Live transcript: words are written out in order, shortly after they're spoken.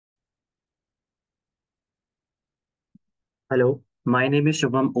Hello, my name is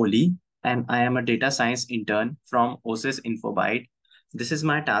Shubham Oli, and I am a data science intern from OSIS Infobyte. This is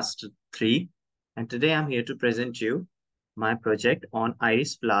my task 3, and today I'm here to present you my project on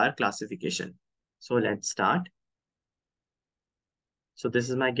iris flower classification. So let's start. So this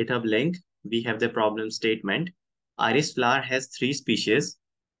is my GitHub link. We have the problem statement. Iris flower has 3 species,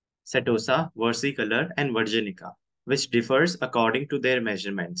 Setosa, versicolor, and virginica, which differs according to their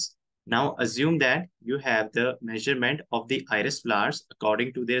measurements. Now assume that you have the measurement of the iris flowers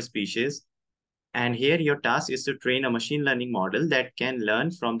according to their species. And here your task is to train a machine learning model that can learn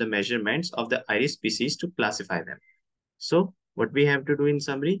from the measurements of the iris species to classify them. So what we have to do in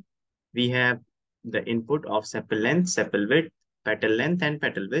summary, we have the input of sepal length, sepal width, petal length, and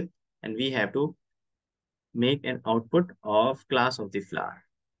petal width, and we have to make an output of class of the flower.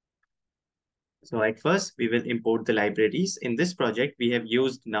 So at first, we will import the libraries. In this project, we have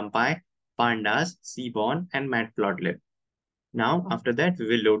used NumPy, Pandas, Seaborn, and Matplotlib. Now, after that, we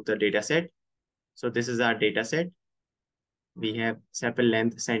will load the dataset. So this is our dataset. We have sepal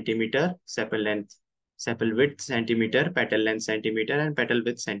length centimeter, sepal width centimeter, petal length centimeter, and petal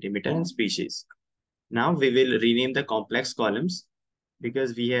width centimeter, and species. Now we will rename the complex columns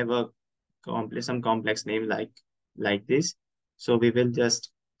because we have a some complex name like this. So we will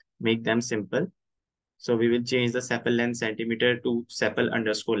just make them simple. So we will change the sepal length centimeter to sepal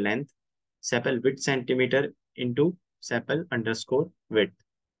underscore length, sepal width centimeter into sepal underscore width.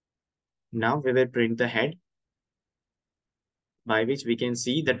 Now we will print the head by which we can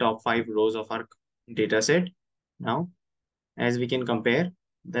see the top 5 rows of our data set. Now, as we can compare,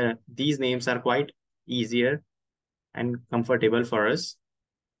 these names are quite easier and comfortable for us.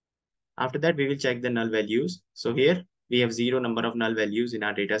 After that, we will check the null values. So here we have 0 number of null values in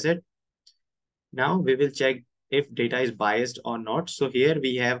our data set. Now we will check if data is biased or not. So here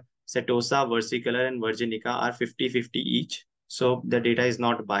we have Setosa, versicolor, and virginica are 50-50 each. So the data is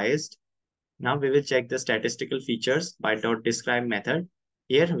not biased. Now we will check the statistical features by .describe method.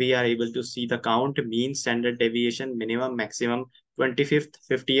 Here we are able to see the count, mean, standard deviation, minimum, maximum, 25th,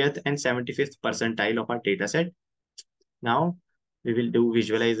 50th, and 75th percentile of our dataset. Now we will do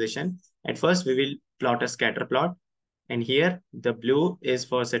visualization. At first, we will plot a scatter plot. And here the blue is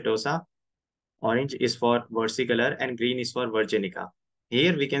for Setosa, orange is for versicolor, and green is for virginica.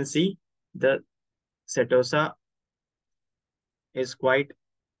 Here we can see the Setosa is quite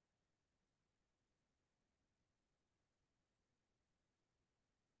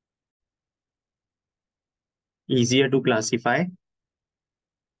easier to classify,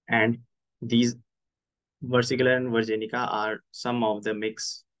 and these versicolor and virginica are some of the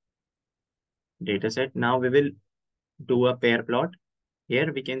mix dataset. Now we will do a pair plot.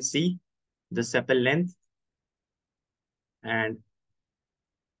 Here we can see the sepal length, and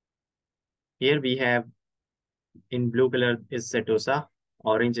here we have in blue color is Setosa,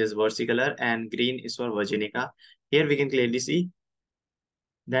 orange is versicolor, and green is for virginica. Here we can clearly see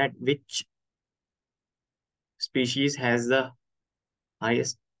that which species has the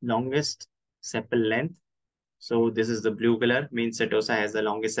longest sepal length. So this is the blue color, means Setosa has the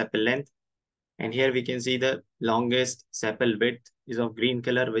longest sepal length. And here we can see the longest sepal width is of green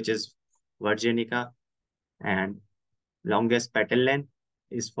color, which is virginica. And longest petal length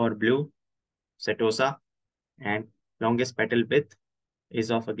is for blue, Setosa. And longest petal width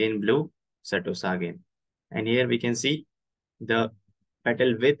is of again blue, Setosa again. And here we can see the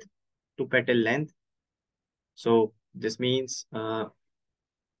petal width to petal length. So this means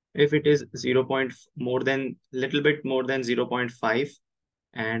if it is 0. More than little bit more than 0.5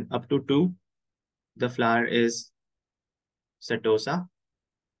 and up to 2, the flower is Setosa,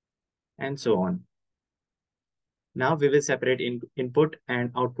 and so on. Now we will separate input and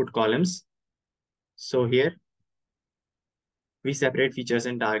output columns. So here we separate features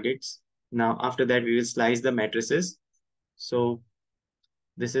and targets. Now after that we will slice the matrices. So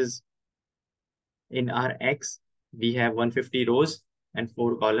this is in our X, we have 150 rows and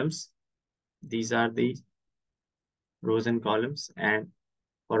 4 columns. These are the rows and columns. And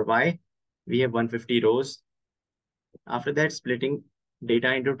for Y, we have 150 rows. After that, splitting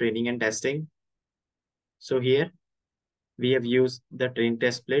data into training and testing. So here we have used the train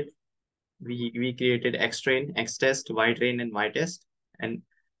test split. We created X train, X test, Y train, and Y test. And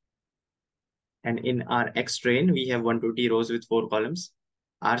in our X train, we have 120 rows with 4 columns.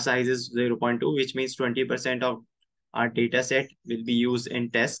 Our size is 0.2, which means 20% of our data set will be used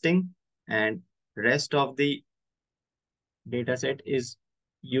in testing, and rest of the data set is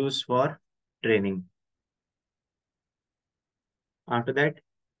used for training. After that,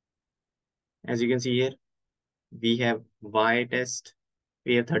 as you can see here, we have Y test,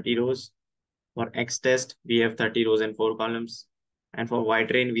 we have 30 rows, For X test, we have 30 rows and 4 columns. And for Y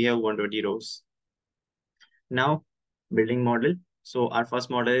train, we have 120 rows. Now, building model. So our first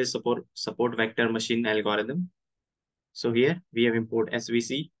model is support vector machine algorithm. So here we have import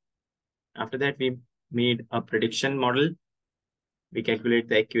SVC. After that, we made a prediction model. We calculate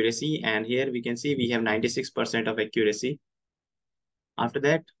the accuracy, and here we can see we have 96% of accuracy. After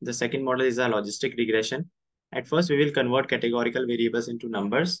that, the second model is a logistic regression. At first, we will convert categorical variables into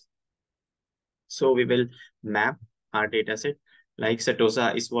numbers. So we will map our dataset like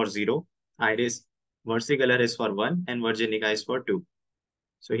Setosa is for 0, Iris versicolor is for 1, and Virginica is for 2.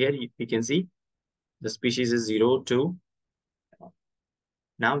 So here we can see the species is 0, 2.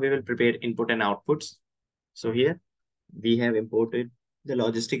 Now we will prepare input and outputs. So here we have imported the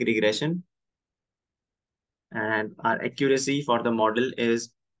logistic regression, and our accuracy for the model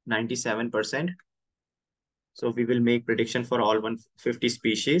is 97%. So we will make prediction for all 150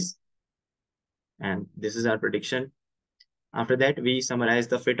 species. And this is our prediction. After that, we summarize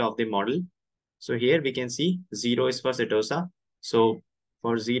the fit of the model. So here we can see 0 is for Setosa. So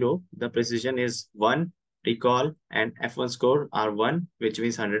for 0, the precision is 1, recall and F1 score are 1, which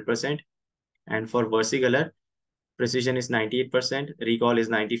means 100%. And for versicolor, precision is 98%, recall is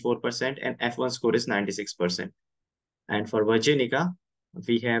 94%, and F1 score is 96%. And for Virginica,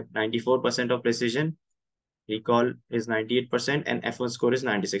 we have 94% of precision, recall is 98%, and F1 score is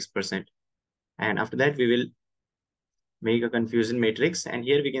 96%. And after that, we will make a confusion matrix. And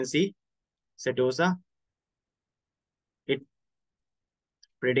here we can see Setosa, it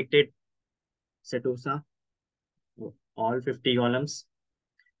predicted Setosa, all 50 columns.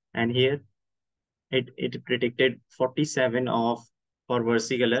 And here it predicted 47 of for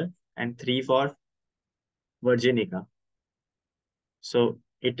versicolor and 3 for Virginica. So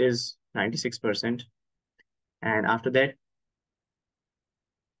it is 96%. And after that,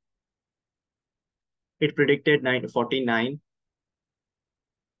 it predicted 49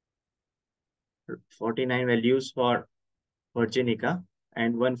 values for Virginica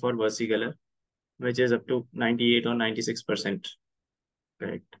and 1 for versicolor, which is up to 98 or 96%.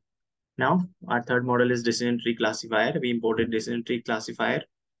 Correct. Now, our third model is Decision Tree Classifier. We imported Decision Tree Classifier.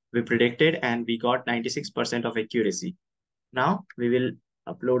 We predicted and we got 96% of accuracy. Now, we will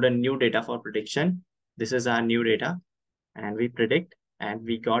upload a new data for prediction. This is our new data. And we predict and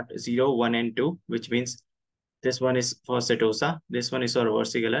we got 0, 1, and 2, which means this one is for Setosa, this one is for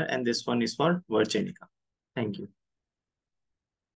versicolor, and this one is for Virginica. Thank you.